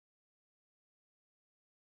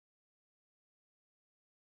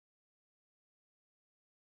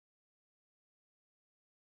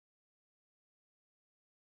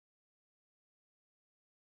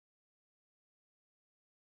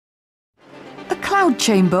cloud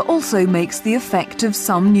chamber also makes the effect of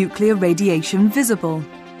some nuclear radiation visible.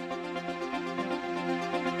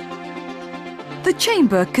 The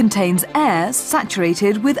chamber contains air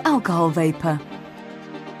saturated with alcohol vapour.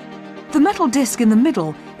 The metal disc in the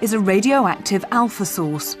middle is a radioactive alpha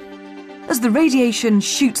source. As the radiation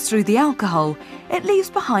shoots through the alcohol, it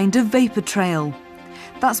leaves behind a vapour trail.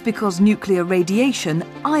 That's because nuclear radiation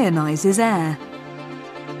ionizes air.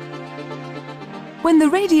 When the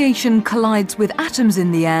radiation collides with atoms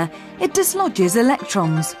in the air, it dislodges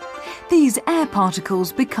electrons. These air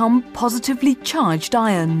particles become positively charged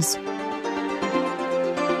ions.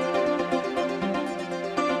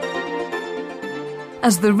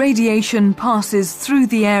 As the radiation passes through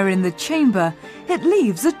the air in the chamber, it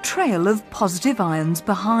leaves a trail of positive ions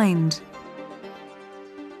behind.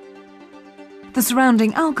 The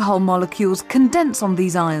surrounding alcohol molecules condense on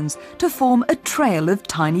these ions to form a trail of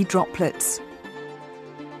tiny droplets.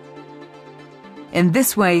 In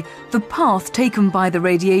this way, the path taken by the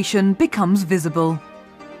radiation becomes visible.